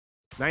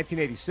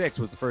1986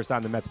 was the first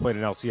time the Mets played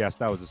an LCS.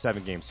 That was a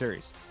 7-game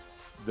series.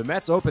 The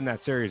Mets opened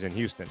that series in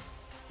Houston.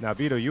 Now,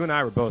 Vito, you and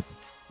I were both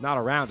not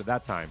around at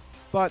that time,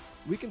 but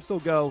we can still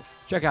go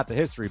check out the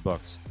history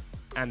books.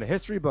 And the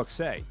history books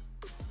say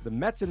the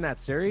Mets in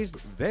that series,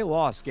 they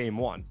lost game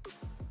 1.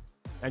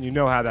 And you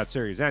know how that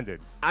series ended.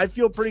 I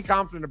feel pretty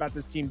confident about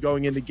this team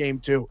going into game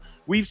 2.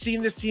 We've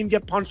seen this team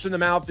get punched in the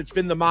mouth. It's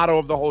been the motto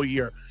of the whole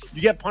year.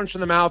 You get punched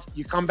in the mouth,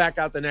 you come back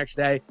out the next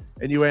day,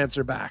 and you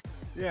answer back.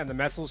 Yeah, and the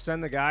Mets will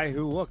send the guy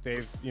who, look,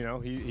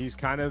 he's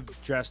kind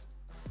of just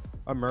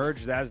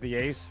emerged as the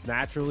ace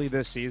naturally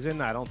this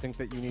season. I don't think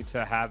that you need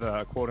to have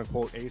a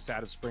quote-unquote ace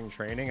out of spring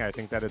training. I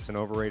think that it's an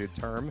overrated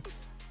term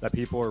that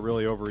people are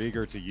really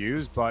overeager to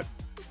use. But,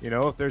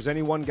 if there's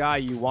any one guy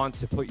you want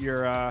to put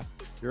your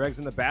eggs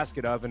in the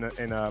basket of in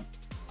a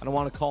I don't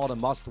want to call it a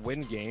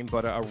must-win game,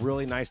 but a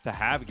really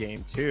nice-to-have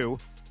game, too,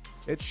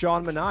 it's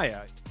Sean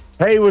Manaea.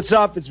 Hey, what's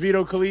up? It's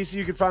Vito Calisi.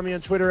 You can find me on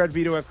Twitter at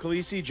Vito F.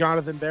 Calisi.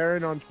 Jonathan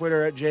Barron on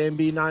Twitter at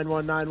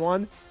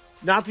JMB9191.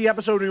 Not the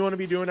episode we want to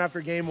be doing after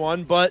game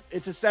 1, but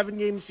it's a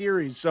 7-game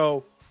series,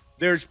 so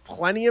there's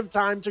plenty of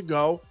time to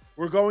go.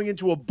 We're going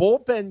into a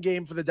bullpen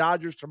game for the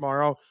Dodgers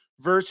tomorrow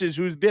versus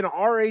who's been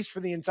our ace for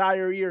the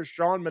entire year,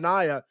 Sean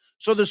Manaea.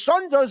 So the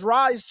sun does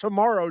rise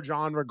tomorrow,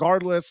 John,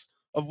 regardless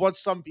of what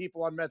some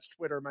people on Mets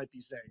Twitter might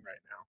be saying right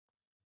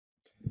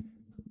now.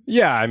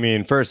 Yeah, I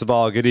mean, first of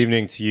all, good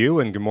evening to you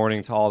and good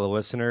morning to all the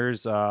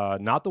listeners.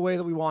 Not the way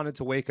that we wanted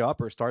to wake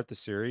up or start the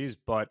series,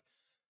 but,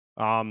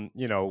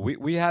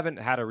 we haven't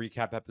had a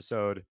recap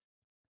episode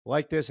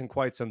like this in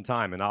quite some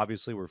time. And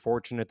obviously, we're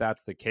fortunate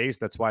that's the case.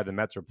 That's why the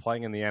Mets are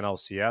playing in the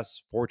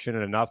NLCS.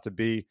 Fortunate enough to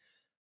be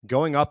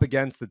going up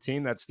against the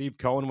team that Steve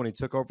Cohen, when he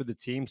took over the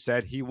team,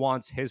 said he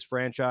wants his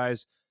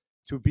franchise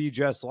to be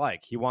just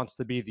like. He wants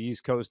to be the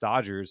East Coast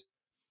Dodgers.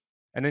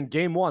 And in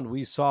game 1,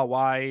 we saw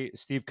why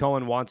Steve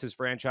Cohen wants his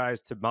franchise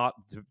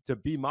to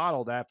be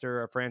modeled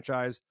after a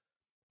franchise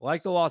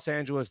like the Los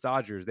Angeles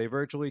Dodgers. They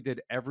virtually did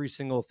every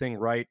single thing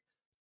right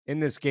in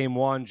this game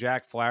 1.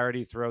 Jack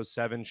Flaherty throws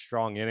 7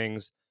 strong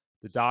innings.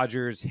 The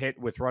Dodgers hit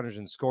with runners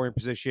in scoring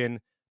position.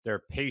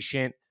 They're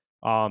patient.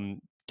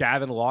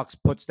 Gavin Lux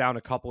puts down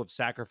a couple of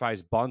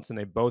sacrifice bunts, and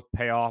they both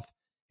pay off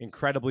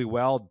incredibly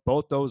well.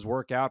 Both those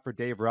work out for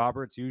Dave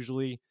Roberts.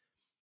 Usually,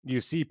 you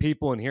see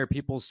people and hear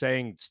people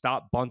saying,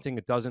 stop bunting,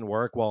 it doesn't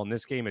work. Well, in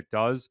this game, it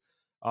does.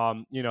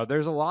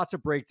 There's a lot to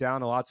break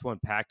down, a lot to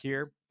unpack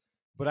here.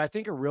 But I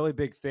think a really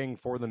big thing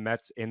for the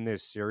Mets in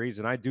this series,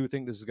 and I do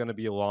think this is going to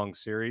be a long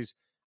series.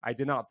 I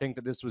did not think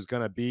that this was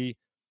going to be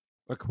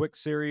a quick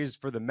series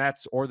for the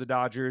Mets or the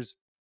Dodgers.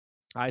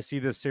 I see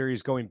this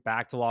series going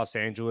back to Los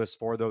Angeles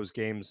for those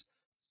games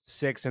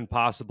 6 and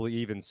possibly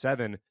even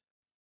 7.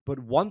 But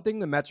one thing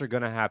the Mets are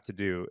going to have to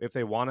do if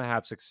they want to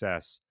have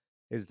success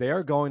is they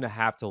are going to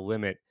have to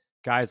limit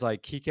guys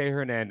like Kike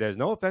Hernandez.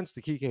 No offense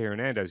to Kike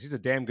Hernandez. He's a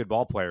damn good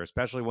ball player,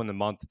 especially when the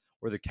month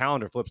or the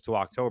calendar flips to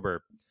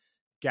October.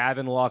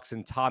 Gavin Lux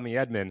and Tommy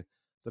Edman.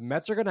 The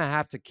Mets are going to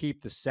have to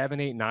keep the 7,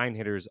 8, 9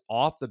 hitters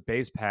off the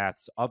base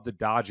paths of the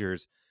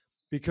Dodgers,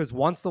 because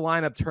once the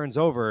lineup turns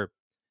over,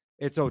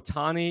 it's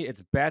Ohtani,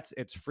 it's Betts,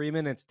 it's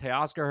Freeman, it's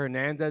Teoscar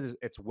Hernandez,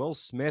 it's Will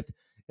Smith,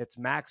 it's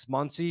Max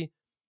Muncy.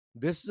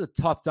 This is a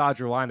tough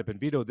Dodger lineup. And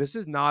Vito, this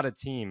is not a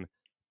team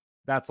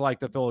that's like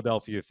the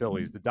Philadelphia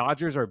Phillies. The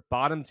Dodgers are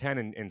bottom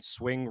 10 in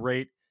swing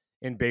rate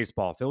in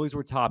baseball. Phillies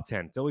were top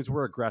 10. Phillies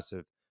were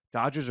aggressive.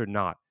 Dodgers are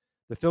not.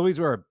 The Phillies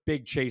were a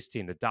big chase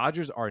team. The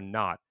Dodgers are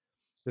not.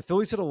 The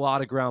Phillies hit a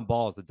lot of ground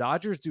balls. The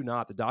Dodgers do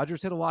not. The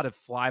Dodgers hit a lot of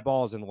fly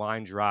balls and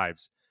line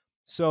drives.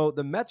 So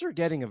the Mets are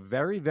getting a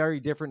very, very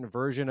different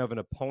version of an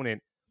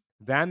opponent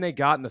than they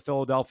got in the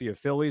Philadelphia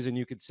Phillies. And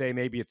you could say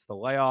maybe it's the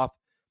layoff.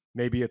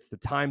 Maybe it's the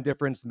time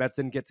difference. The Mets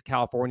didn't get to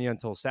California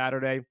until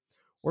Saturday.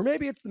 Or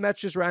maybe it's the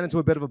Mets just ran into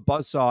a bit of a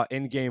buzzsaw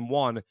in game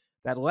 1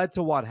 that led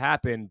to what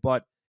happened.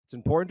 But it's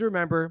important to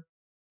remember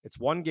it's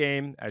one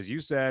game. As you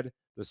said,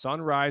 the sun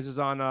rises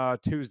on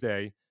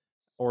Tuesday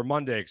or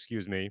Monday,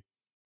 excuse me.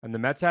 And the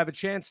Mets have a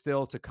chance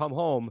still to come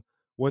home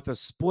with a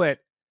split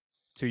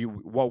to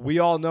what we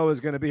all know is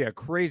going to be a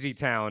crazy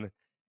town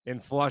in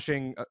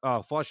Flushing,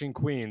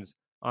 Queens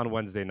on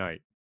Wednesday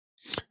night.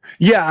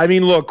 Yeah, I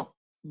mean, look,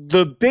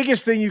 the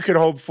biggest thing you could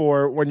hope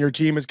for when your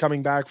team is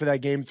coming back for that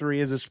game 3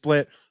 is a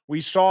split.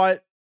 We saw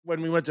it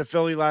when we went to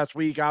Philly last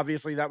week.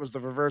 Obviously, that was the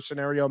reverse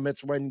scenario.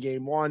 Mets win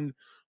game 1,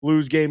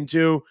 lose game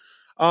 2.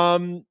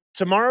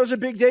 Tomorrow's a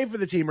big day for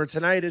the team, or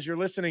tonight as you're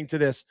listening to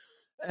this.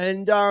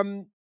 And,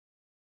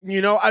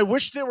 I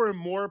wish there were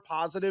more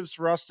positives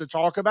for us to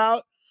talk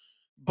about,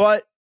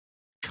 but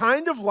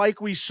kind of like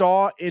we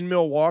saw in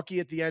Milwaukee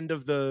at the end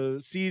of the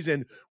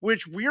season,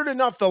 which weird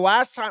enough, the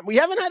last time we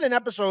haven't had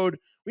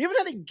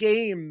a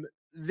game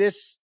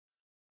this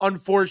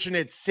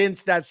unfortunate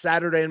since that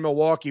Saturday in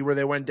Milwaukee where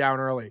they went down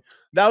early.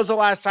 That was the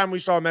last time we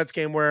saw a Mets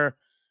game where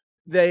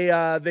they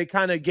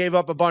kind of gave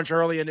up a bunch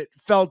early and it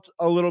felt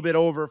a little bit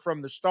over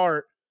from the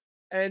start.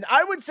 And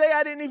I would say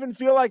I didn't even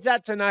feel like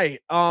that tonight.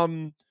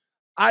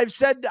 I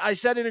said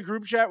in a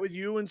group chat with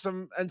you and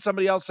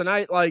somebody else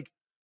tonight, like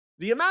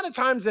the amount of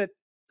times that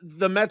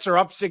the Mets are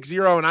up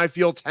 6-0 and I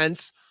feel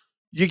tense,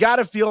 you got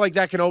to feel like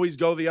that can always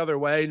go the other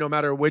way, no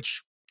matter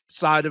which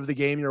side of the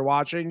game you're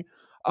watching.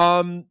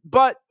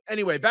 But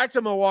anyway, back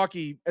to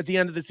Milwaukee at the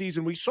end of the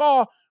season. We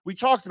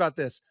talked about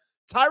this.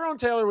 Tyrone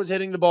Taylor was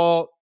hitting the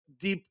ball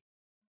deep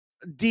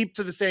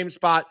to the same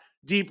spot,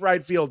 deep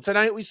right field.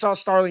 Tonight we saw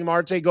Starling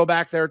Marte go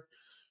back there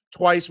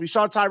twice. We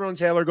saw Tyrone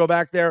Taylor go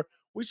back there.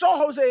 We saw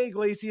Jose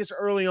Iglesias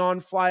early on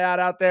fly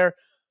out there.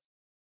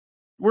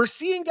 We're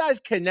seeing guys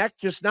connect,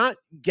 just not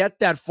get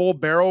that full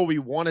barrel we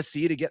want to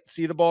see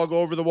see the ball go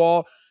over the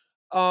wall.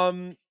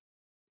 And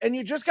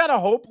you just got to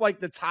hope like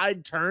the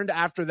tide turned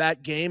after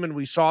that game and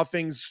we saw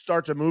things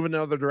start to move in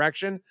another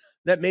direction,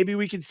 that maybe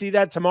we can see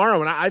that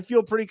tomorrow. And I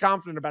feel pretty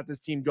confident about this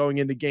team going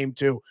into game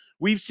 2.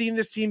 We've seen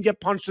this team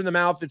get punched in the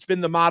mouth. It's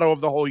been the motto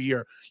of the whole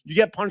year. You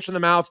get punched in the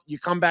mouth, you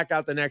come back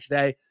out the next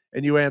day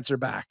and you answer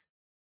back.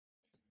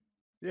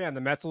 Yeah, and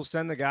the Mets will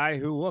send the guy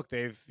who, look,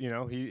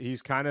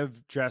 he's kind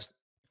of just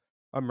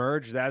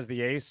emerged as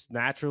the ace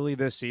naturally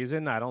this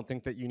season. I don't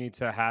think that you need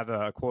to have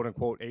a quote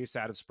unquote ace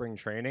out of spring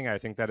training. I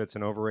think that it's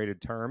an overrated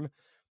term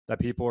that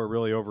people are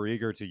really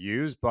overeager to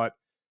use. But,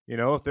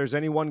 if there's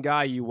any one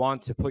guy you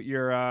want to put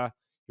your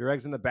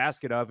eggs in the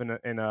basket of in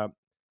a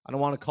I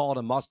don't want to call it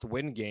a must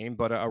win game,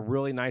 but a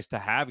really nice to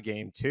have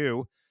game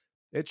too,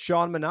 it's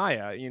Sean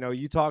Manaea.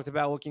 You talked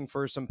about looking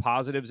for some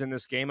positives in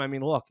this game. I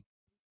mean, look,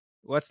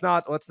 let's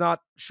not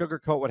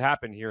sugarcoat what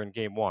happened here in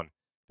game 1.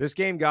 This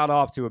game got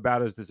off to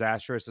about as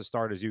disastrous a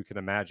start as you can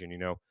imagine.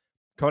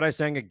 Kodai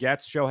Senga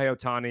gets Shohei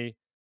Ohtani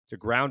to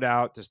ground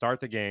out to start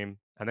the game,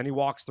 and then he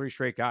walks 3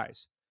 straight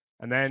guys.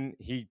 And then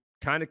he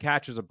kind of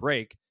catches a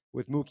break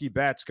with Mookie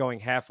Betts going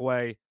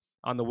halfway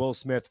on the Will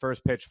Smith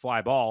first pitch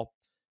fly ball.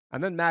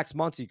 And then Max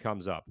Muncy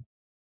comes up.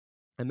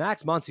 And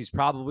Max Muncy's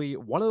probably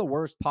one of the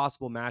worst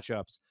possible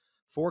matchups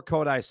for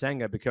Kodai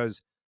Senga,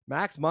 because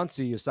Max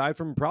Muncy, aside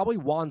from probably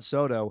Juan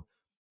Soto,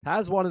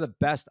 has one of the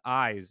best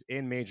eyes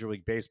in Major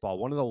League Baseball,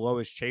 one of the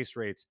lowest chase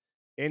rates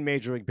in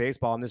Major League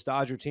Baseball. And this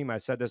Dodger team, I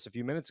said this a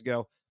few minutes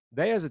ago,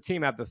 they as a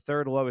team have the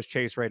 3rd lowest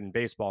chase rate in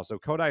baseball. So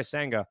Kodai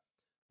Senga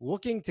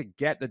looking to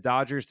get the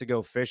Dodgers to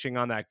go fishing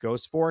on that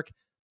ghost fork,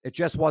 it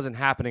just wasn't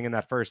happening in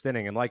that first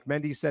inning. And like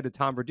Mendy said to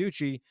Tom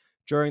Verducci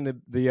during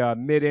the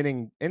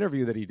mid-inning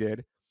interview that he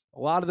did, a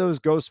lot of those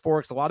ghost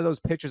forks, a lot of those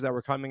pitches that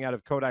were coming out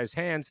of Kodai's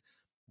hands,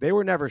 they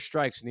were never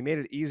strikes. And he made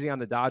it easy on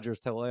the Dodgers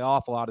to lay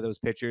off a lot of those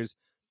pitchers.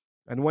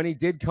 And when he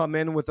did come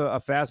in with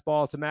a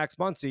fastball to Max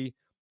Muncy,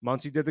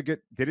 Muncy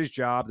did his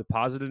job,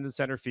 deposited into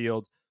center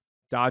field.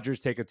 Dodgers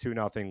take a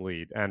 2-0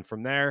 lead. And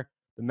from there,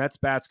 the Mets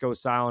bats go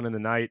silent in the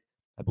night.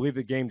 I believe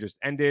the game just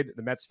ended.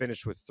 The Mets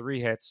finished with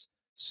 3 hits.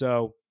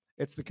 So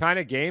it's the kind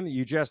of game that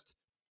you just,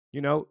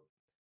 the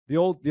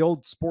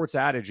old sports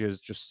adage is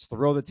just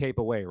throw the tape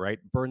away, right?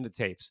 Burn the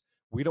tapes.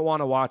 We don't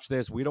want to watch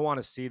this. We don't want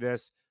to see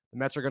this. The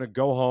Mets are going to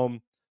go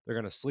home. They're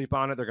going to sleep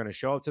on it. They're going to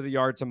show up to the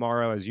yard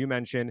tomorrow. As you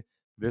mentioned,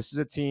 this is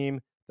a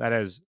team that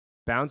has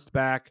bounced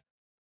back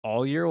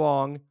all year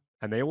long,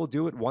 and they will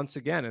do it once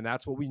again. And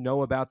that's what we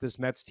know about this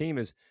Mets team,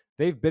 is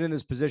they've been in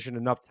this position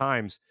enough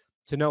times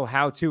to know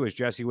how to, as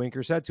Jesse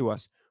Winker said to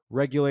us,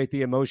 regulate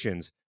the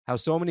emotions. How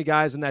so many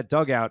guys in that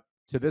dugout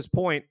to this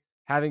point,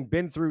 having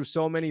been through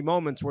so many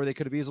moments where they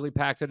could have easily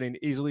packed it and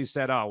easily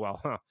said, oh,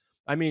 well,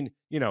 I mean,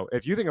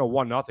 if you think a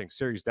 1-0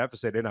 series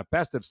deficit in a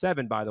best of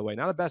 7, by the way,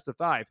 not a best of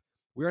 5,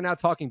 we are now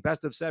talking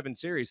best of 7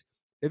 series.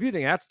 If you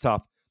think that's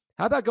tough,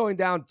 how about going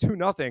down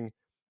 2-0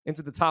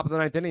 into the top of the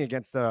 9th inning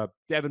against the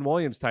Devin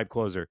Williams type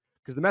closer?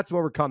 Because the Mets have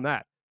overcome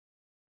that.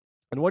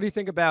 And what do you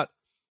think about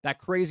that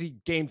crazy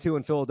game 2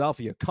 in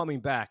Philadelphia, coming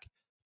back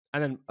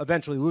and then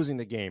eventually losing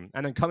the game,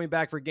 and then coming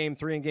back for game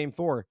 3 and game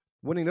 4,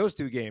 winning those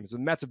 2 games? The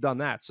Mets have done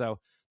that. So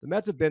the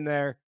Mets have been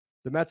there.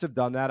 The Mets have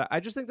done that. I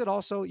just think that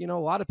also, a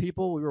lot of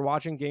people, we were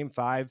watching game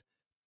 5,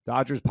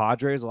 Dodgers,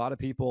 Padres, a lot of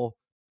people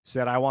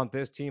said, I want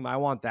this team, I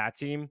want that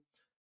team.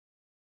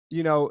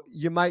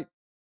 You might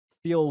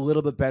feel a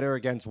little bit better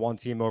against one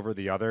team over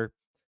the other,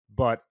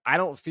 but I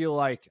don't feel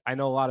like I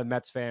know a lot of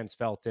Mets fans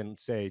felt in,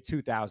 say,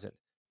 2000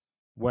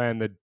 when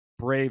the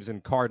Braves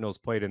and Cardinals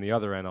played in the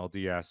other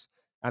NLDS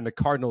and the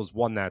Cardinals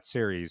won that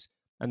series,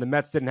 and the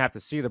Mets didn't have to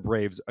see the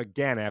Braves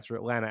again after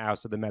Atlanta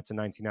ousted the Mets in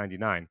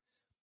 1999.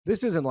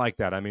 This isn't like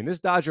that. I mean, this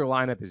Dodger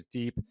lineup is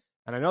deep,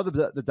 and I know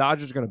the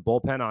Dodgers are going to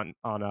bullpen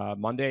on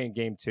Monday in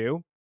game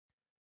 2.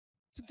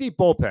 It's a deep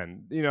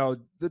bullpen.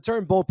 The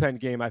term bullpen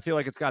game, I feel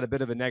like it's got a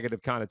bit of a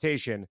negative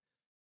connotation.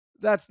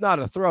 That's not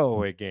a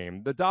throwaway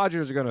game. The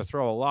Dodgers are going to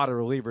throw a lot of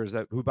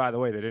relievers who, by the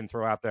way, they didn't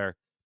throw out there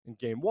in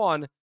game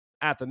 1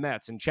 at the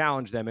Mets and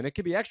challenge them. And it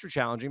could be extra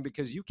challenging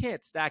because you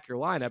can't stack your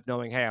lineup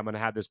knowing, hey, I'm going to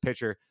have this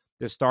pitcher,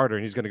 this starter,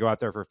 and he's going to go out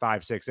there for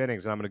 5-6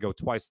 innings, and I'm going to go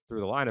twice through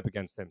the lineup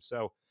against him.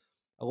 So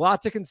a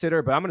lot to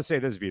consider, but I'm going to say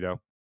this,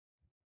 Vito.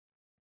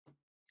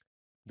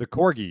 The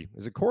Corgi.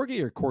 Is it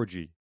Corgi or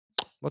Corgi?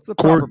 What's the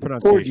proper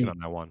pronunciation on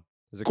that one?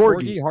 Is it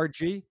Corgi, hard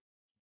G?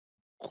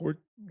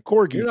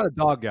 Corgi. You're not a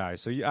dog guy,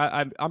 so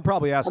I'm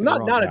probably asking.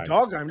 I'm not a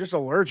dog guy. I'm just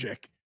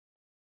allergic.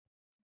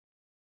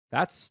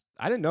 I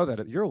didn't know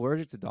that. You're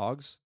allergic to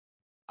dogs?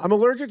 I'm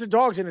allergic to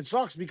dogs, and it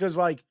sucks because,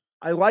 like,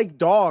 I like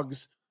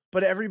dogs,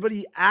 but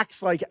everybody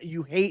acts like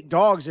you hate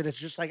dogs, and it's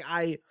just like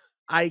I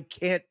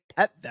can't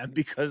pet them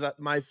because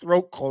my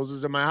throat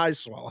closes and my eyes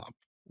swell up.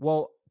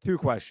 Well, two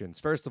questions.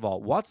 First of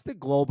all, what's the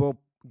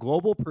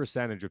global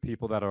percentage of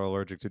people that are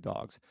allergic to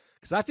dogs?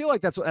 Because I feel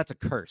like that's a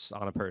curse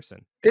on a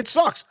person. It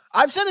sucks.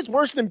 I've said it's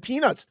worse than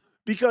peanuts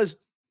because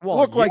Well,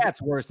 look, yeah, like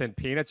it's worse than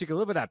peanuts. You can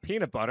live with that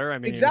peanut butter. I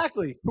mean,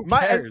 exactly. who And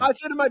cares? I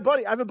said to my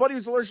buddy, I have a buddy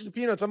who's allergic to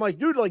peanuts. I'm like,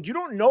 dude, like you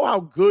don't know how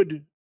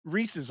good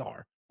Reese's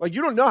are. Like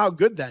you don't know how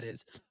good that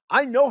is.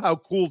 I know how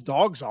cool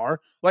dogs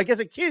are. Like as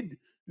a kid,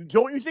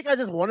 don't you think I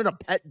just wanted to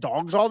pet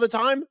dogs all the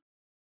time?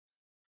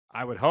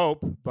 I would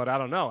hope, but I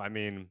don't know. I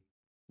mean,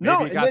 maybe No,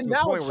 you and got then to a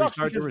now it point where you sucks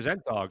started to because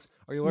resent dogs.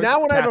 Are you allergic now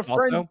to when I have a cats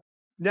friend also?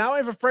 now I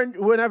have a friend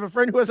when I have a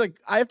friend who has like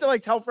I have to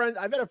like tell friends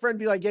I've had a friend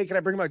be like, "Hey, can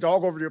I bring my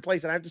dog over to your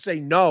place?" And I have to say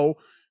no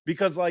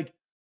because like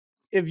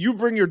if you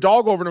bring your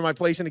dog over to my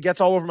place and it gets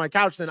all over my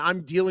couch, then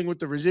I'm dealing with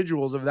the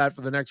residuals of that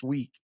for the next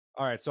week.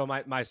 All right. So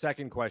my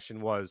second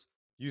question was,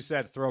 you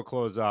said throw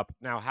clothes up.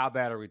 Now, how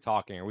bad are we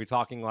talking? Are we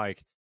talking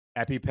like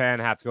EpiPen,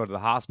 have to go to the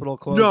hospital,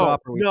 close No,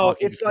 up? Or are we no,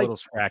 talking it's just a like little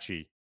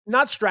scratchy?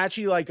 not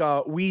scratchy like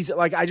wheeze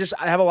like I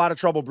have a lot of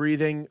trouble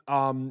breathing.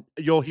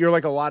 You'll hear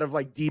like a lot of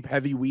like deep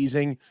heavy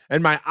wheezing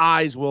and my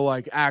eyes will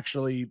like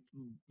actually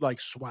like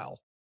swell.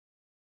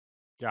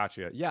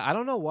 Gotcha. Yeah, I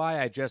don't know why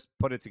I just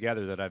put it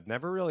together that I've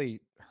never really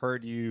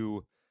heard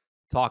you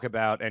talk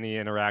about any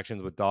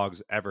interactions with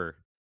dogs ever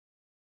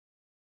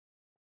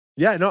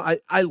Yeah, no,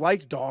 I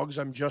like dogs.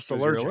 I'm just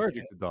because you're allergic.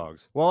 allergic to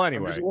dogs. Well, I'm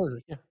just anyway,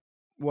 allergic. Yeah.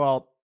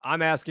 well,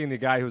 I'm asking the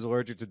guy who's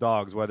allergic to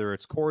dogs whether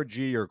it's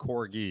Corgi or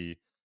Corgi,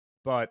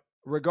 but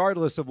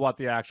regardless of what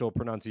the actual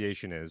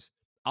pronunciation is,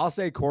 I'll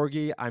say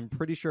Corgi. I'm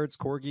pretty sure it's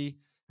Corgi,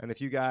 and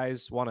if you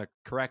guys want to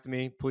correct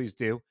me, please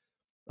do.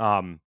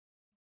 Um,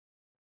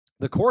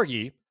 the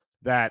Corgi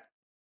that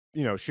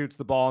shoots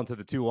the ball into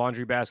the two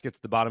laundry baskets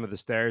at the bottom of the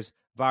stairs,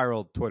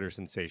 viral Twitter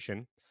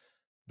sensation.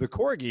 The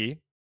Corgi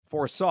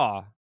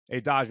foresaw a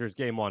Dodgers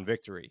game one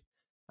victory.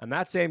 And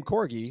that same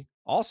Corgi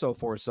also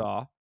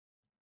foresaw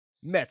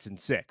Mets in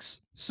six.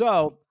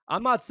 So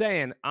I'm not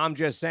saying, I'm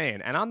just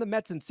saying. And on the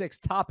Mets in six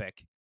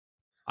topic,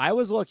 I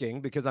was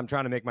looking because I'm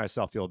trying to make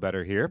myself feel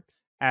better here,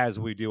 as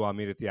we do on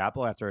Meet at the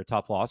Apple after a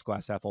tough loss,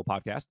 Glass Half Full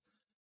podcast.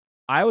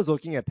 I was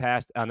looking at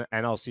past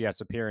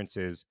NLCS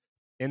appearances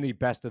in the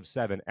best of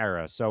seven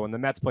era. So when the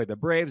Mets played the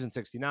Braves in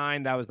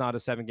 69, that was not a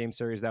 7-game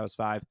series, that was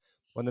 5.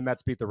 When the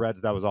Mets beat the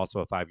Reds, that was also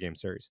a 5-game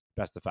series,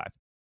 best of 5.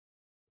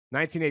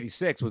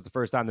 1986 was the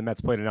first time the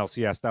Mets played an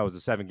LCS, that was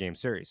a 7-game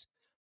series.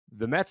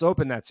 The Mets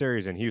opened that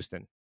series in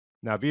Houston.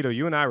 Now, Vito,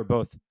 you and I were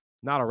both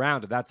not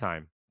around at that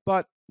time,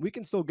 but we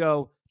can still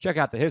go check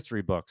out the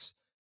history books.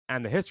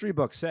 And the history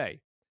books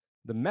say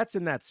the Mets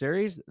in that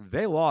series,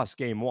 they lost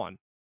game one.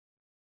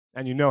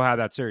 And you know how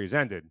that series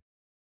ended.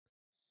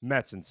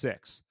 Mets in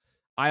 6.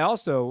 I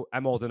also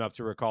am old enough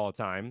to recall a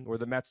time where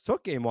the Mets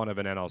took game one of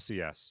an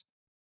NLCS.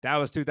 That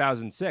was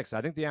 2006.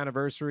 I think the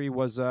anniversary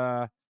was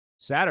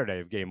Saturday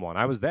of game one.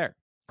 I was there.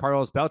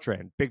 Carlos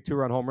Beltran, big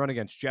 2-run home run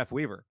against Jeff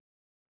Weaver.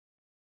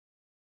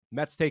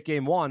 Mets take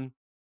game one.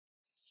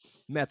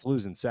 Mets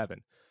lose in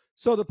 7.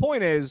 So the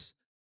point is,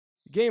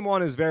 game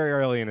one is very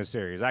early in a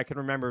series. I can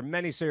remember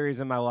many series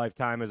in my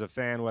lifetime as a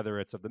fan, whether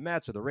it's of the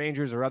Mets or the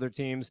Rangers or other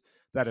teams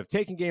that have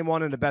taken game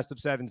one in a best of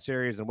 7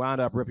 series and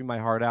wound up ripping my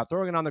heart out,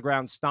 throwing it on the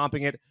ground,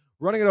 stomping it,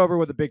 running it over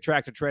with a big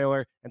tractor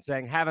trailer, and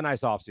saying, have a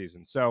nice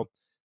offseason. So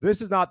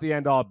this is not the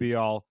end all be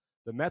all.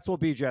 The Mets will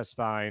be just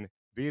fine.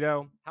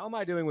 Vito, how am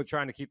I doing with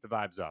trying to keep the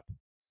vibes up?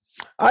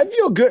 I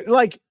feel good.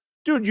 Like,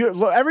 dude,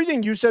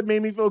 everything you said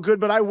made me feel good.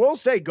 But I will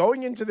say,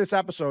 going into this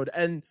episode,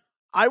 and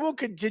I will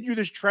continue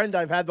this trend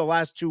I've had the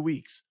last 2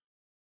 weeks.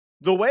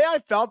 The way I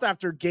felt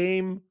after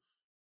game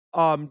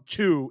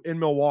 2 in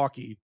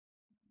Milwaukee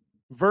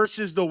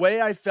versus the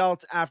way I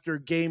felt after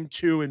game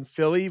 2 in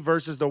Philly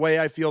versus the way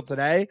I feel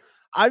today,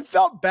 I've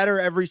felt better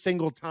every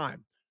single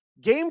time.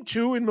 Game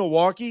 2 in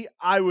Milwaukee,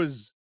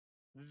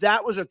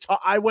 that was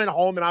I went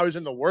home and I was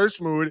in the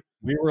worst mood.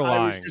 We were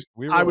I was lying. just,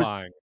 We I were was,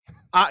 lying.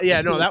 yeah,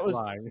 We no, were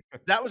lying.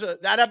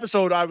 that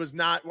episode.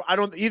 I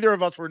don't, either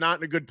of us were not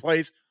in a good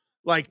place.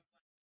 Like,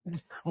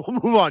 we'll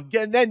move on.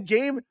 And then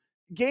game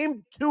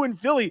 2 in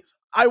Philly,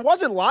 I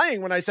wasn't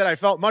lying when I said I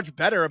felt much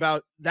better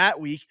about that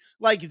week.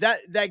 Like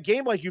that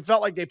game, like you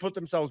felt like they put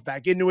themselves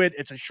back into it.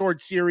 It's a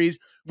short series.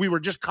 We were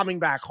just coming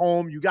back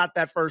home. You got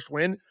that first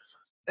win.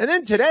 And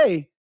then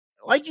today,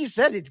 like you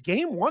said, it's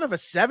game 1 of a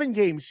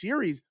 7-game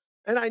series.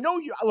 And I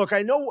know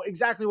I know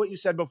exactly what you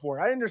said before.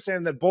 I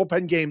understand that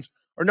bullpen games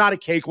are not a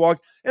cakewalk.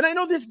 And I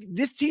know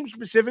this team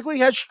specifically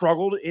has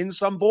struggled in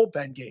some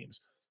bullpen games.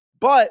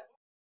 But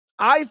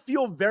I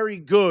feel very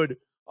good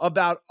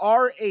about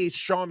our ace,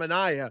 Sean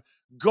Manaea,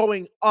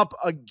 going up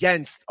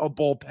against a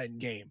bullpen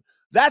game.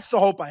 That's the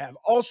hope I have.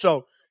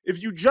 Also,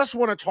 if you just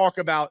want to talk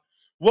about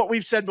what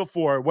we've said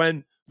before,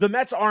 when the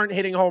Mets aren't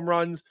hitting home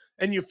runs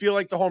and you feel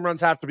like the home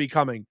runs have to be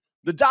coming,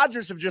 the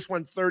Dodgers have just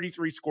won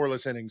 33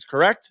 scoreless innings,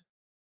 correct?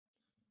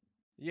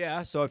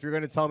 Yeah, so if you're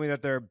going to tell me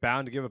that they're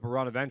bound to give up a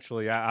run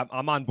eventually,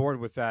 I'm on board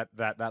with that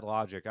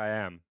logic. I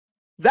am.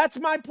 That's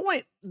my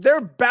point.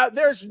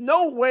 There's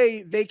no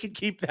way they can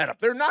keep that up.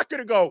 They're not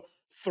going to go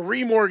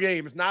 3 more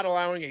games not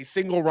allowing a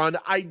single run.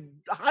 I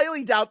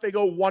highly doubt they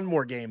go 1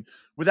 more game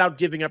without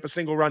giving up a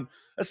single run,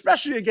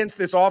 especially against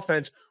this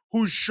offense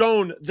who's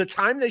shown the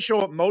time they show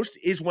up most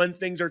is when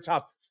things are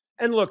tough.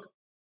 And look,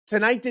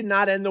 tonight did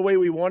not end the way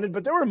we wanted,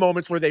 but there were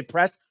moments where they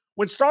pressed.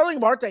 When Starling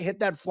Marte hit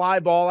that fly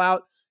ball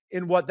out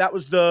in was that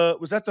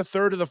the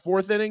third or the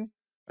fourth inning?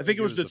 I think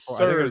it was the I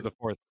think it was third, the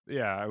fourth.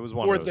 Yeah, it was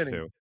one of fourth those inning.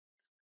 two.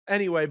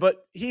 Anyway,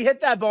 but he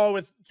hit that ball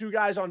with 2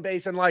 guys on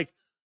base, and like,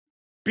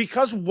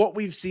 because what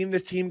we've seen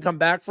this team come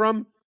back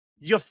from,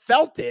 you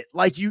felt it.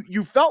 Like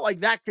you felt like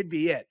that could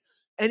be it.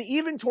 And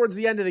even towards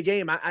the end of the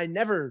game,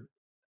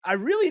 I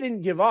really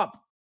didn't give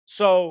up.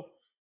 So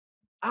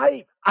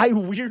I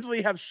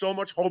weirdly have so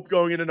much hope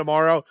going into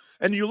tomorrow.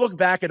 And you look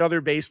back at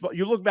other baseball,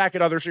 you look back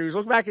at other series,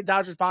 look back at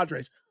Dodgers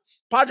Padres.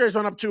 Padres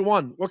went up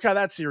 2-1. Look how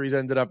that series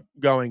ended up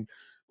going.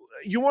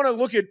 You want to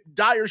look at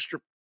dire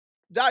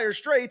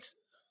straits.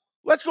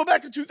 Let's go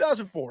back to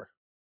 2004.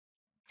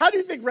 How do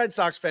you think Red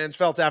Sox fans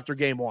felt after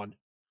game 1?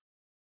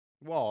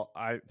 Well,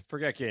 I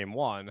forget game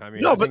 1. I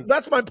mean, No, I but think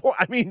that's my point.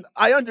 I mean,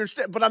 I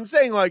understand, but I'm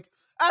saying, like,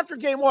 after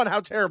game 1, how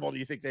terrible do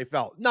you think they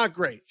felt? Not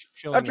great.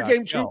 Schilling After got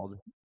game 2, shelled.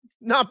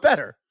 not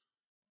better.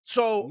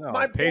 So No,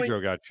 my point.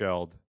 Pedro got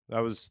shelled. That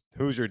was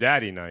Who's Your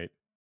Daddy night.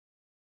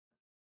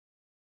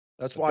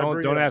 That's why.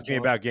 Don't ask me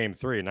about game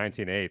 3 in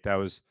 1908. That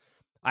was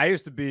I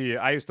used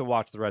to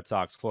watch the Red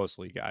Sox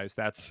closely, guys.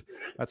 That's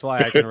why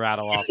I can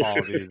rattle off all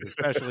of these,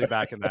 especially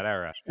back in that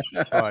era.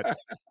 But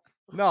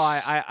no,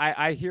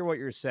 I hear what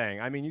you're saying.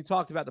 I mean, you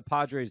talked about the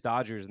Padres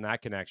Dodgers and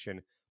that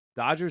connection.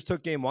 Dodgers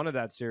took game 1 of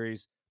that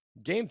series.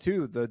 Game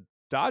 2, the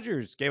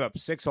Dodgers gave up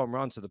 6 home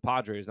runs to the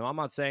Padres. Now, I'm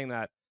not saying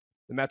that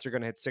the Mets are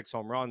going to hit 6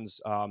 home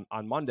runs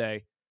on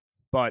Monday,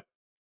 but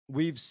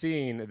we've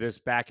seen this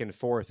back and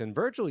forth in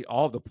virtually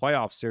all of the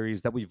playoff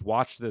series that we've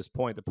watched to this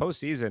point. The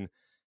postseason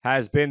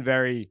has been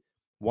very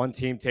one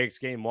team takes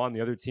game 1,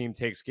 the other team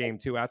takes game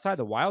 2. Outside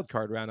the wild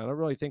card round, I don't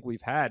really think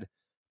we've had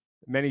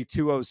many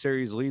 2-0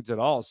 series leads at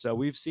all. So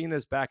we've seen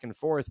this back and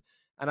forth.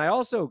 And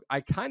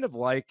I kind of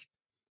like,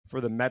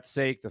 for the Mets'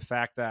 sake, the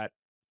fact that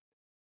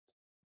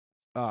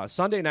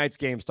Sunday night's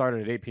game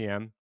started at 8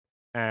 p.m.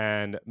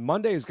 and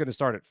Monday is going to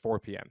start at 4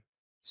 p.m.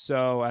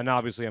 So, and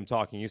obviously I'm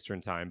talking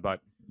Eastern time, but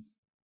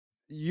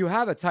you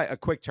have a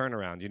quick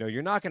turnaround. You know,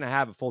 you're not going to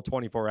have a full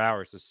 24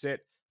 hours to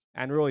sit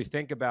and really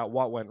think about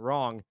what went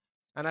wrong.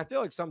 And I feel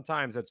like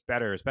sometimes that's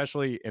better,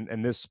 especially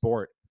in this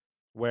sport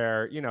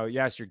where, you know,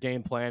 yes, you're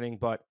game planning,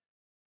 but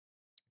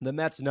the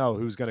Mets know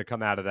who's going to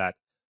come out of that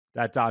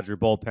Dodger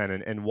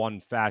bullpen in one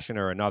fashion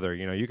or another.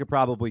 You know, you could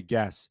probably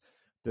guess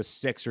the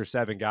 6 or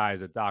 7 guys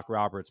that Doc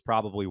Roberts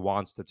probably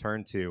wants to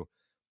turn to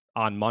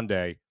on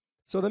Monday.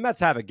 So the Mets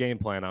have a game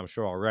plan, I'm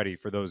sure, already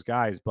for those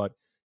guys. But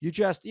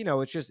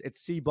it's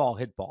see ball,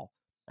 hit ball.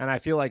 And I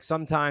feel like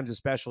sometimes,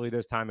 especially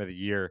this time of the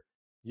year,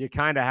 you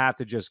kind of have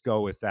to just go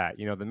with that.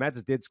 You know, the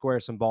Mets did square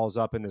some balls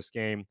up in this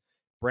game.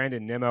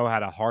 Brandon Nimmo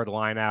had a hard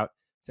line out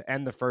to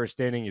end the first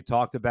inning. You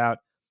talked about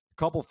a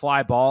couple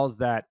fly balls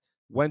that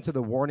went to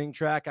the warning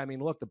track. I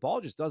mean, look, the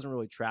ball just doesn't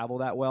really travel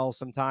that well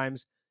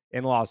sometimes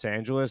in Los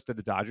Angeles. Did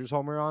the Dodgers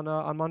homer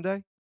on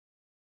Monday?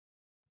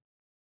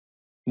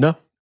 No.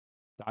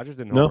 Dodgers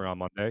didn't homer on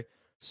Monday.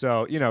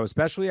 So, you know,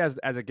 especially as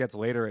it gets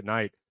later at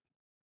night,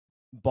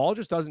 ball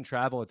just doesn't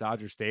travel at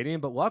Dodger Stadium.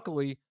 But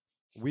luckily,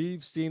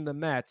 we've seen the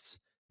Mets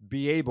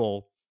be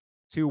able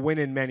to win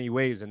in many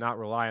ways and not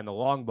rely on the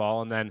long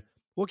ball. And then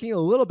looking a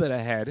little bit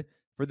ahead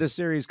for this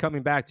series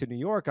coming back to New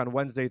York on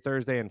Wednesday,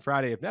 Thursday, and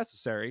Friday if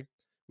necessary.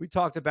 We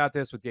talked about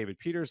this with David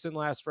Peterson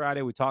last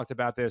Friday. We talked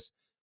about this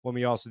when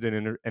we also did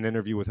an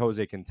interview with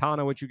Jose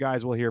Quintana, which you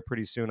guys will hear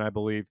pretty soon, I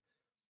believe.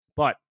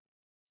 But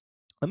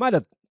I might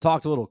have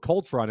talked a little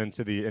cold front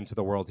into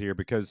the world here,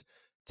 because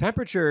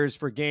temperatures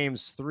for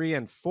games 3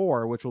 and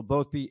 4, which will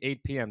both be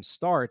 8 p.m.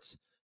 starts,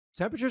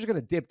 temperatures are going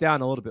to dip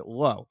down a little bit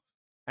low.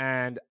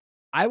 And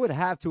I would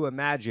have to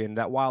imagine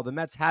that while the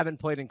Mets haven't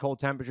played in cold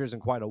temperatures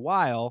in quite a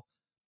while,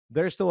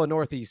 they're still a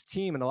Northeast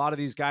team, and a lot of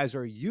these guys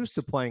are used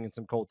to playing in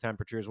some cold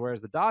temperatures, whereas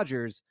the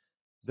Dodgers,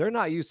 they're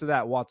not used to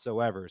that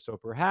whatsoever. So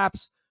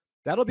perhaps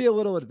that'll be a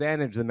little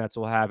advantage the Mets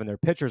will have and their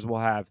pitchers will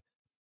have.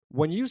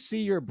 When you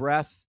see your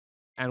breath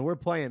and we're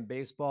playing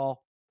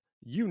baseball,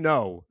 you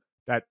know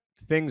that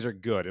things are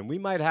good. And we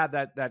might have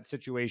that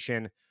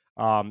situation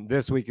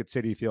this week at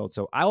Citi Field.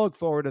 So I look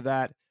forward to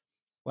that.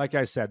 Like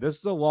I said, this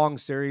is a long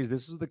series.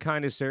 This is the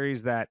kind of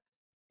series that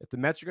if the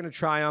Mets are going to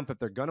triumph, if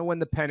they're going to win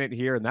the pennant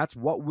here, and that's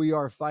what we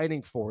are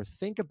fighting for,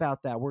 think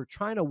about that. We're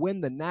trying to win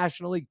the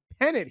National League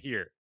pennant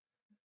here.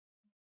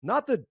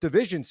 Not the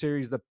division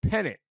series, the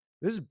pennant.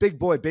 This is big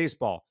boy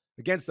baseball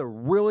against a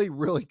really,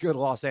 really good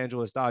Los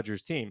Angeles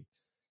Dodgers team.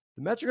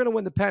 The Mets are going to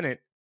win the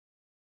pennant.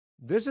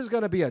 This is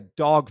going to be a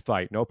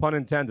dogfight. No pun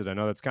intended. I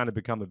know that's kind of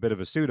become a bit of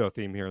a pseudo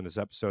theme here in this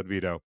episode,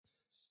 Vito.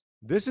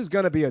 This is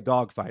going to be a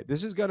dogfight.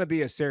 This is going to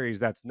be a series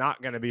that's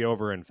not going to be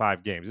over in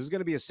 5 games. This is going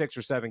to be a 6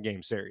 or 7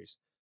 game series.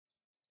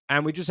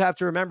 And we just have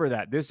to remember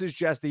that this is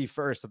just the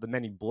first of the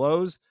many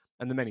blows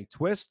and the many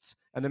twists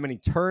and the many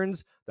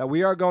turns that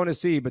we are going to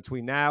see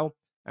between now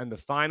and the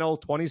final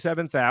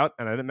 27th out.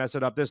 And I didn't mess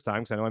it up this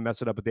time because I know I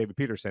messed it up with David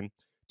Peterson.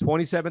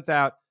 27th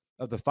out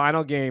of the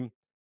final game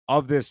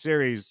of this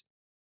series.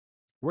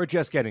 We're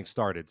just getting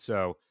started.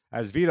 So,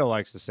 as Vito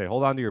likes to say,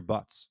 hold on to your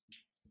butts.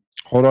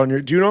 Hold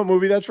on. Do you know what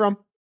movie that's from?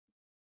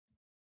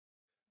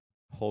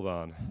 Hold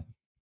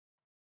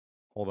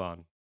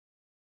on.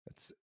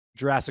 It's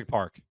Jurassic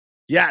Park.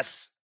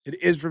 Yes,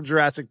 it is from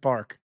Jurassic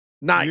Park.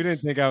 Nice. You didn't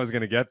think I was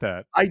going to get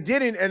that. I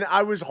didn't, and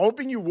I was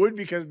hoping you would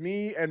because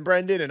me and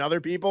Brendan and other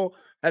people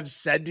have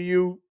said to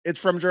you it's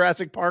from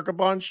Jurassic Park a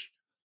bunch.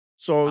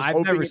 So I've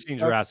never seen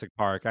Jurassic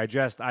Park.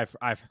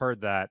 I've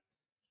heard that,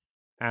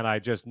 and I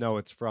just know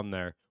it's from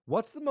there.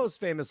 What's the most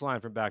famous line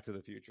from Back to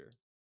the Future?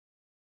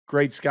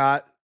 Great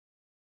Scott.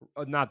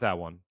 Not that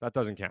one. That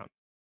doesn't count.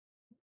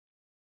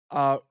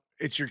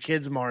 It's your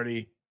kids,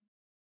 Marty.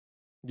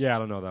 Yeah, I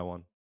don't know that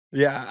one.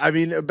 Yeah, I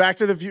mean, Back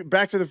to the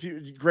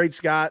Future. Great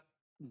Scott.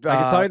 I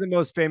can tell you the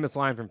most famous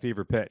line from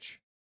Fever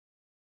Pitch.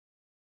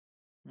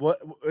 What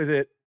is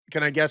it?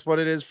 Can I guess what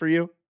it is for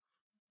you?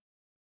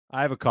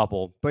 I have a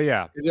couple, but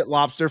yeah. Is it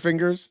lobster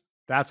fingers?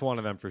 That's one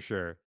of them for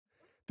sure.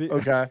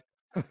 Okay.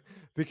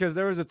 Because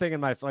there was a thing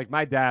in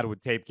my dad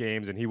would tape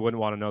games and he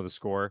wouldn't want to know the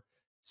score.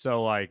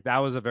 So like that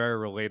was a very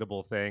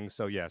relatable thing.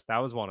 So yes, that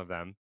was one of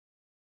them.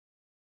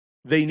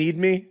 They Need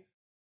Me?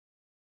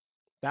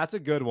 That's a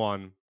good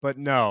one. But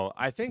no,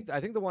 I think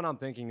the one I'm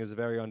thinking is a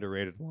very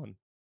underrated one.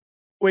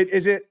 Wait,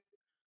 is it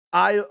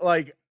I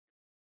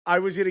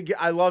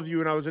love you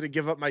and I was gonna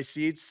give up my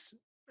seats?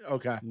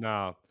 Okay.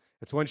 No.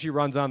 It's when she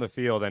runs on the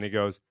field and he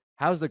goes,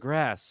 "How's the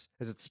grass?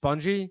 Is it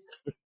spongy?"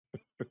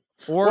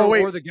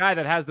 Or the guy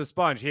that has the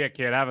sponge. Here,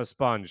 kid, have a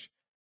sponge.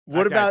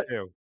 What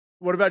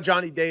about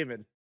Johnny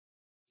Damon?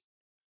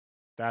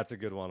 That's a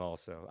good one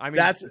also. I mean,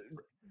 that's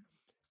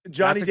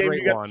Johnny that's Damon,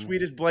 you got one. the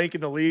sweetest blank in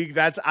the league.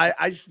 That's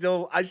I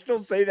still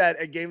say that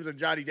at games when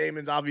Johnny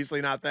Damon's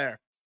obviously not there.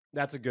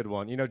 That's a good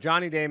one. You know,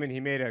 Johnny Damon, he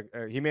made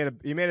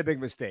a big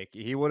mistake.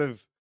 He would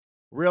have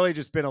really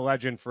just been a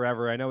legend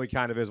forever. I know he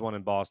kind of is one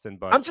in Boston,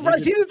 but I'm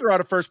surprised he didn't throw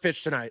out a first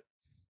pitch tonight.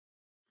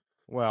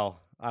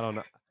 Well, I don't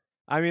know.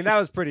 I mean, that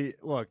was pretty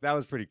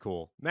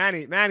cool.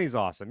 Manny's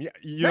awesome. Yeah,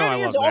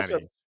 Manny is awesome.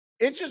 Manny.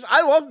 It's just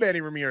I love Manny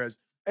Ramirez.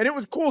 And it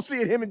was cool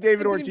seeing him and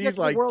David Ortiz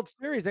like World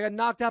Series. They got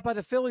knocked out by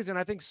the Phillies in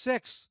I think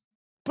 6.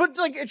 But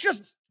like it's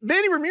just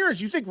Manny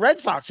Ramirez, you think Red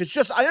Sox. It's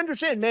just I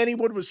understand Manny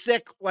Wood was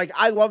sick. Like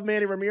I love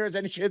Manny Ramirez,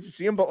 any chance to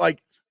see him, but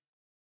like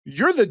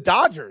you're the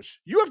Dodgers.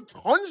 You have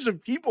tons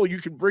of people you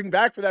can bring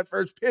back for that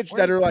first pitch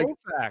that are like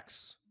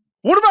Koufax.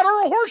 What about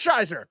Earl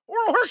Hershiser?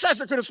 Earl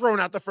Hershiser could have thrown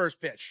out the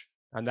first pitch.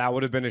 And that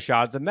would have been a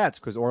shot at the Mets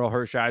because Orel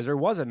Hershiser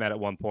was a Met at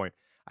one point.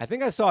 I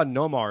think I saw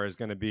Nomar is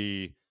going to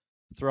be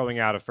throwing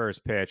out a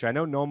first pitch. I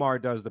know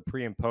Nomar does the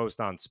pre and post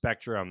on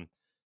Spectrum,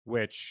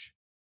 which...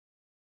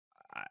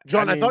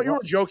 John, I thought you were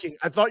joking.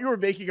 I thought you were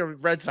making a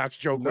Red Sox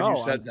joke when you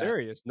said that. No, I'm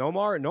serious.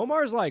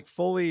 Nomar's like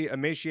fully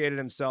emaciated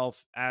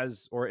himself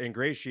or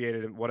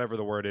ingratiated, whatever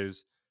the word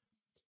is.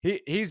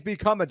 He's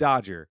become a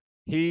Dodger.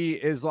 He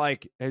is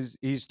like,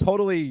 he's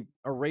totally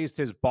erased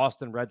his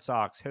Boston Red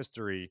Sox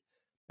history,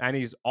 and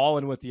he's all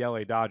in with the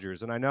LA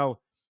Dodgers. And I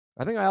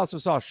think I also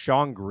saw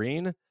Sean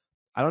Green.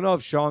 I don't know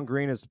if Sean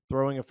Green is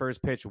throwing a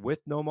first pitch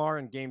with Nomar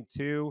in game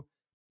 2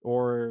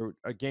 or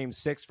a game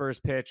 6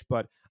 first pitch,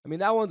 but I mean,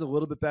 that one's a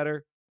little bit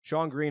better.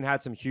 Sean Green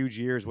had some huge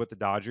years with the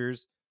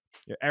Dodgers.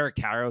 Eric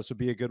Karros would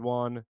be a good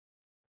one.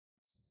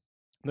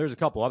 There's a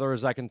couple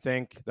others I can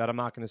think that I'm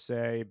not going to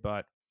say,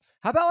 but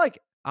how about like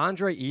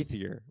Andre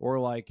Ethier or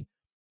like,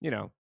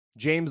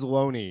 James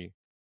Loney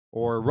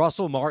or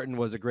Russell Martin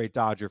was a great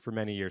Dodger for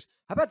many years.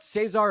 How about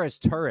Cesar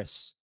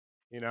Turris?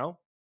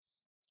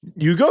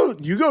 You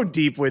go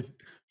deep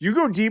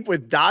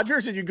with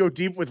Dodgers and you go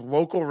deep with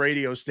local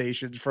radio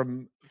stations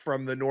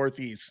from the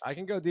Northeast. I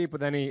can go deep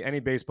with any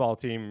baseball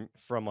team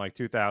from like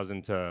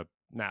 2000 to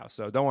now,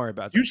 so don't worry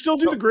about that. You still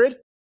do the grid?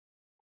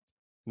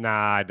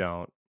 Nah, I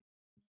don't.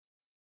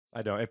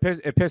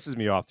 It pisses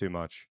me off too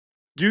much.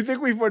 Do you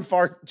think we've went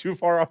too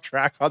far off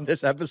track on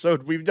this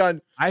episode?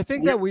 I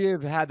think that we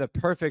have had the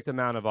perfect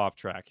amount of off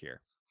track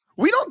here.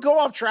 We don't go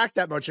off track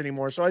that much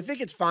anymore, so I think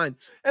it's fine.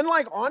 And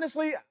like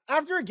honestly,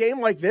 after a game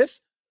like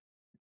this,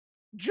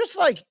 just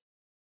like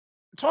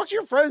talk to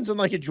your friends and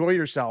like enjoy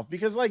yourself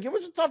because like it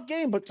was a tough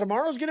game, but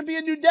tomorrow's going to be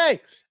a new day.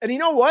 And you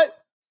know what?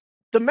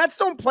 The Mets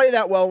don't play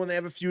that well when they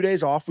have a few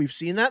days off. We've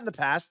seen that in the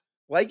past.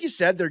 Like you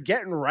said, they're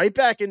getting right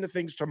back into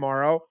things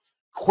tomorrow.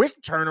 Quick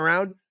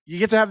turnaround. You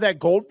get to have that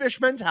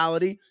goldfish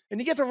mentality and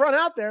you get to run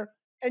out there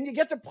and you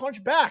get to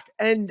punch back.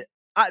 And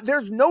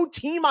there's no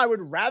team I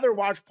would rather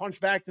watch punch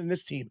back than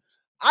this team.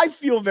 I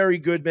feel very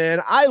good,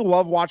 man. I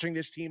love watching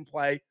this team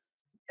play,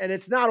 and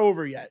it's not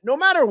over yet. No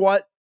matter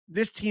what,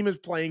 this team is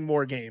playing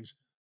more games.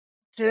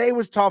 Today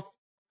was tough.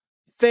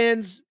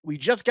 Fans, we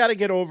just got to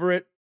get over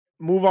it,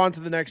 move on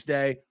to the next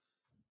day.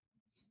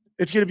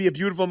 It's going to be a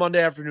beautiful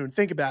Monday afternoon.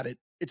 Think about it.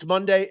 It's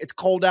Monday. It's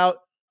cold out.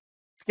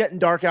 It's getting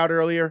dark out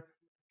earlier.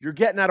 You're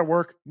getting out of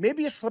work.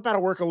 Maybe you slip out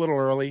of work a little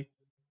early.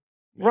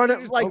 Maybe Run you it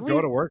just like don't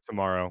go to work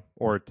tomorrow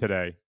or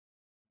today.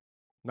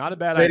 Not a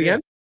bad say it idea.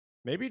 again.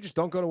 Maybe you just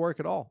don't go to work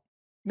at all.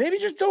 Maybe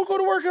just don't go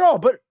to work at all.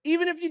 But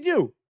even if you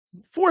do,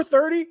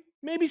 4:30,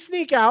 maybe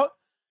sneak out,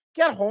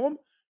 get home.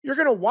 You're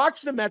gonna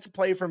watch the Mets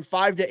play from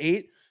 5 to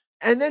 8,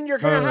 and then you're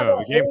No, gonna no, have no. a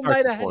The game whole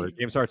starts night at 4. The ahead.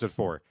 game starts at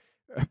 4.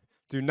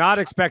 Do not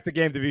expect the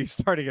game to be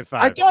starting at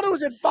I 5. thought it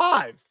was at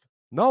 5.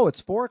 No,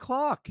 it's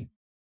 4:00.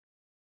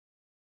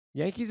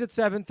 Yankees at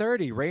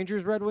 7:30.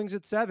 Rangers, Red Wings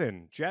at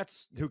 7.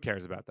 Jets, who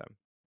cares about them?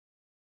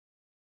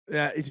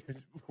 Yeah,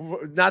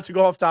 not to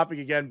go off topic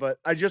again, but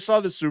I just saw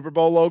the Super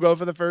Bowl logo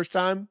for the first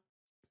time.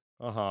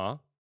 Uh-huh.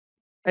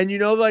 And the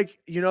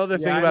Yeah,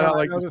 thing about how I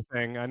like know the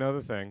thing. I know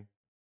the thing.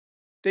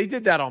 they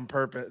did that on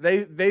purpose.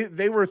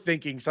 They were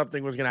thinking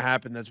something was gonna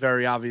happen that's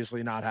very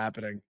obviously not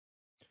happening.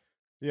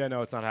 Yeah,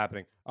 no, it's not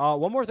happening.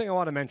 One more thing I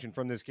want to mention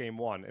from this game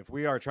one, if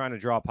we are trying to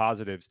draw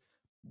positives,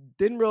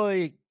 didn't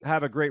really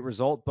have a great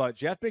result, but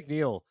Jeff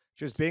McNeil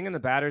just being in the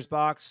batter's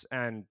box,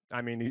 and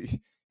I mean,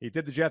 he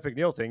did the Jeff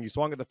McNeil thing. He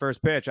swung at the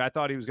first pitch. I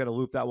thought he was going to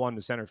loop that one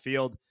to center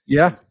field.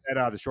 Yeah.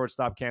 Instead, the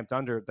shortstop camped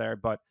under it there,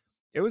 but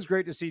it was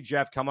great to see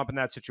Jeff come up in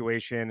that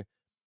situation.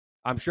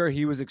 I'm sure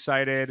he was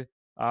excited.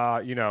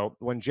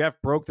 When Jeff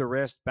broke the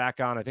wrist back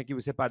on, I think he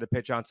was hit by the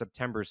pitch on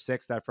September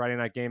 6th, that Friday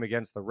night game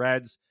against the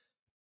Reds.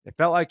 It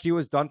felt like he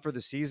was done for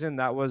the season.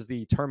 That was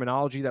the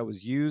terminology that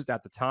was used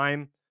at the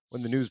time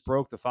when the news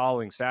broke the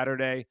following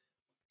Saturday.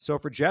 So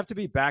for Jeff to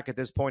be back at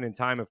this point in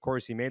time, of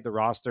course, he made the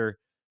roster.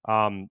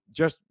 Cool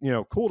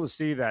to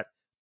see that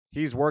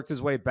he's worked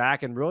his way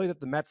back and really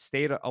that the Mets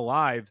stayed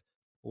alive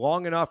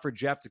long enough for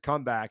Jeff to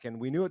come back. And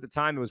we knew at the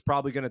time it was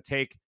probably going to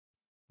take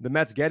the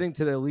Mets getting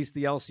to at least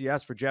the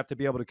LCS for Jeff to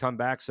be able to come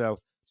back. So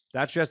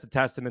that's just a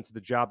testament to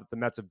the job that the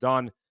Mets have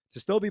done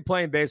to still be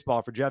playing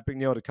baseball, for Jeff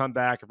McNeil to come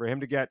back and for him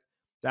to get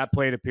that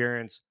plate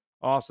appearance.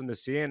 Awesome to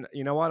see. And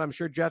you know what? I'm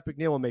sure Jeff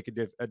McNeil will make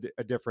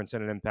a difference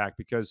and an impact,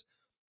 because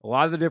a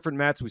lot of the different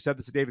Mets, we said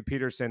this to David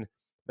Peterson,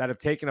 that have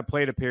taken a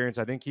plate appearance.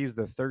 I think he's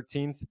the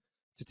 13th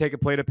to take a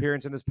plate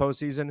appearance in this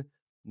postseason.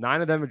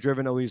 9 of them have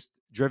driven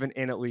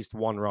in at least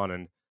one run.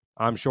 And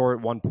I'm sure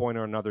at one point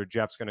or another,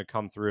 Jeff's going to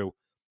come through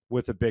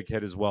with a big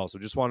hit as well. So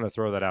just wanted to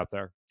throw that out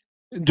there.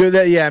 Do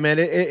that, yeah, man.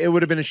 It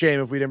would have been a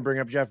shame if we didn't bring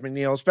up Jeff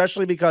McNeil,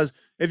 especially because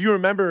if you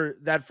remember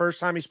that first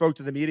time he spoke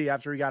to the media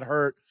after he got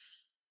hurt,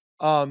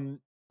 and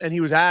he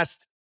was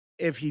asked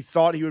if he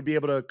thought he would be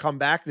able to come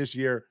back this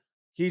year,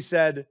 he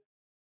said,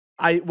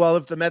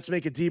 if the Mets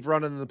make a deep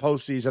run into the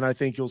postseason, I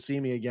think you'll see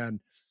me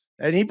again.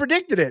 And he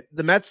predicted it.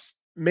 The Mets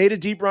made a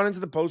deep run into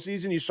the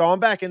postseason. You saw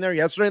him back in there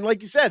yesterday. And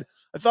like you said,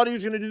 I thought he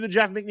was going to do the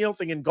Jeff McNeil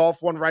thing and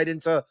golf one right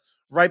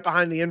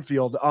behind the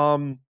infield.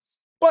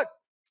 But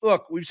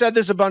look, we've said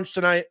this a bunch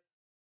tonight.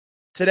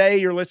 Today,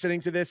 you're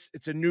listening to this.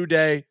 It's a new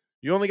day.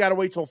 You only got to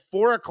wait till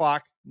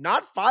 4:00,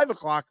 not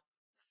 5:00,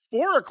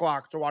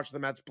 4:00 to watch the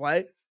Mets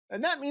play.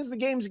 And that means the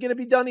game's going to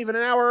be done even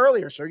an hour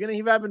earlier. So you're going to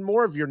have having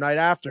more of your night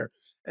after.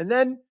 And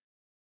then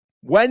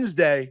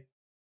Wednesday,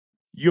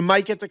 you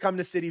might get to come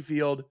to Citi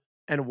Field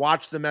and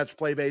watch the Mets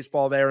play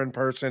baseball there in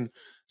person,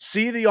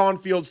 see the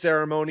on-field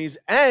ceremonies,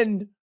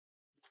 and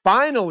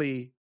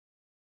finally,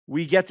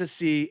 we get to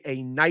see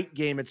a night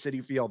game at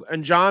Citi Field.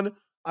 And John,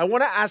 I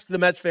want to ask the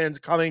Mets fans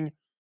coming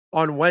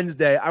on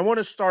Wednesday, I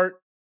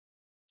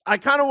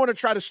kind of want to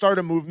try to start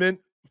a movement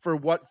for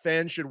what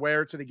fans should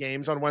wear to the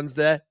games on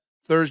Wednesday,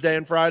 Thursday,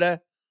 and Friday.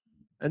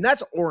 And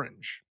that's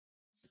orange.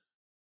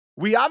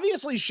 We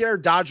obviously share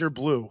Dodger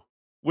blue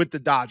with the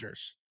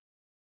Dodgers.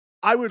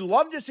 I would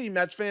love to see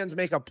Mets fans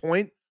make a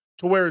point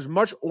to wear as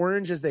much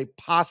orange as they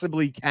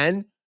possibly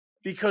can,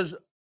 because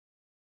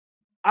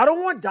I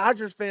don't want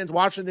Dodgers fans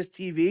watching this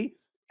TV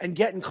and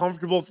getting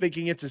comfortable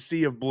thinking it's a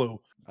sea of blue.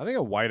 I think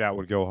a whiteout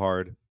would go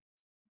hard.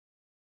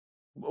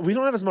 We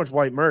don't have as much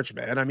white merch,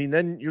 man. I mean,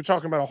 then you're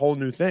talking about a whole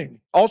new thing.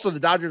 Also, the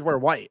Dodgers wear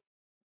white.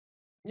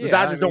 The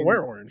Dodgers don't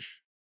wear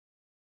orange.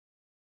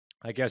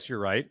 I guess you're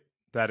right.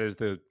 That is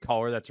the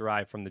color that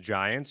derived from the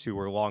Giants, who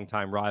were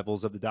longtime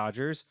rivals of the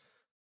Dodgers.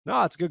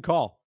 No, it's a good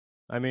call.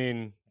 I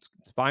mean,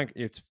 it's fine.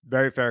 It's a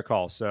very fair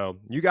call. So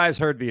you guys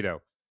heard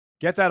Vito.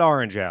 Get that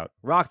orange out.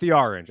 Rock the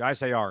orange. I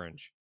say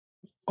orange.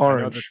 I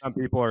know that some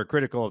people are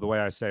critical of the way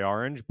I say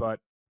orange, but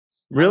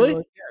really? I don't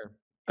really care.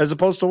 As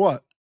opposed to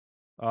what?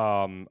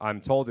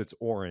 I'm told it's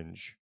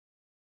orange.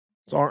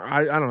 So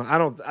I don't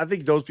know. I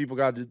think those people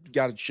got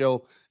to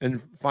chill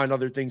and find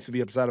other things to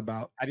be upset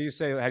about. How do you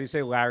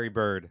say Larry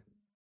Bird?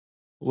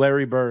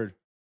 Larry Bird.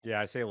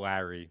 Yeah, I say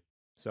Larry.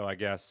 So I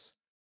guess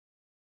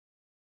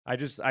I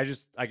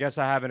guess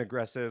I have an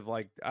aggressive,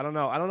 like, I don't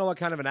know what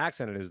kind of an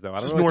accent it is though. I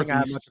don't really think I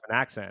have much of an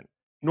accent.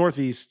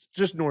 Northeast,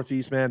 just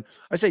Northeast, man.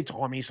 I say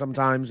Tommy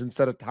sometimes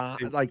instead of Tom.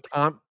 Like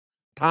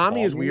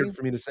Tommy is weird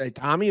for me to say.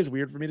 Tommy is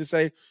weird for me to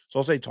say, so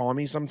I'll say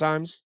Tommy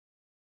sometimes.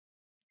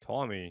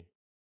 Tommy.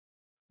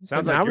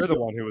 Sounds like you're the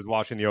one who was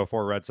watching the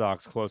 04 Red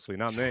Sox closely,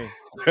 not me.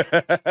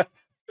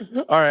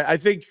 All right, I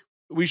think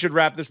we should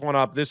wrap this one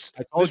up. I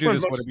told you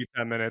this would be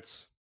 10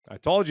 minutes. I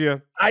told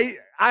you. I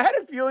had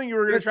a feeling you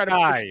were going to try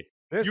to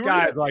This You were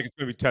guy's gonna like, it's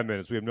gonna be 10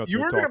 minutes. We have you nothing to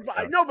were talk gonna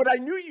I about. know, but I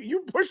knew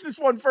you pushed this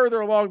one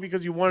further along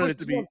because you wanted Push it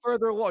to this one be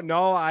further along.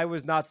 No, I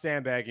was not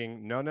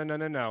sandbagging. No, no, no,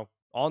 no, no.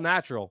 All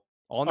natural.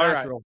 All all right.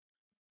 natural.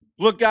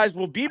 Look, guys,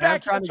 we'll be I am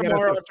back here trying to get us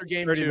tomorrow to after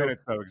game 30 2.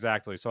 minutes though,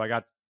 exactly. So I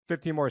got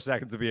 15 more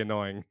seconds to be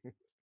annoying.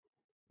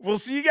 We'll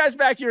see you guys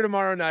back here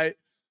tomorrow night.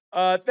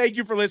 Thank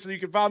you for listening. You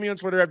can follow me on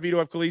Twitter at Vito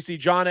F. Khaleesi,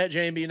 John at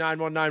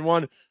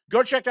JMB9191.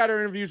 Go check out our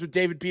interviews with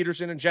David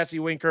Peterson and Jesse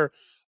Winker.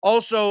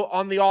 Also,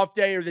 on the off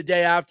day or the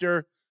day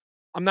after,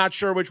 I'm not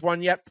sure which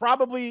one yet.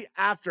 Probably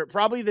after,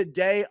 probably the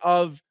day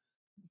of,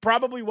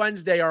 probably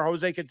Wednesday, our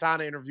Jose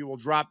Quintana interview will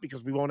drop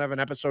because we won't have an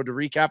episode to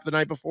recap the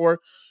night before.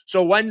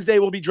 So Wednesday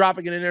we'll be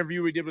dropping an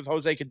interview we did with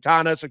Jose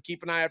Quintana. So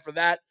keep an eye out for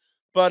that.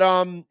 But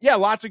yeah,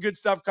 lots of good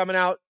stuff coming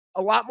out.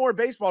 A lot more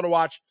baseball to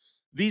watch.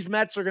 These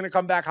Mets are going to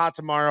come back hot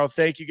tomorrow.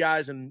 Thank you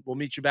guys, and we'll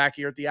meet you back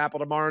here at the Apple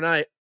tomorrow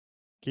night.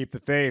 Keep the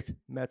faith.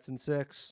 Mets in 6.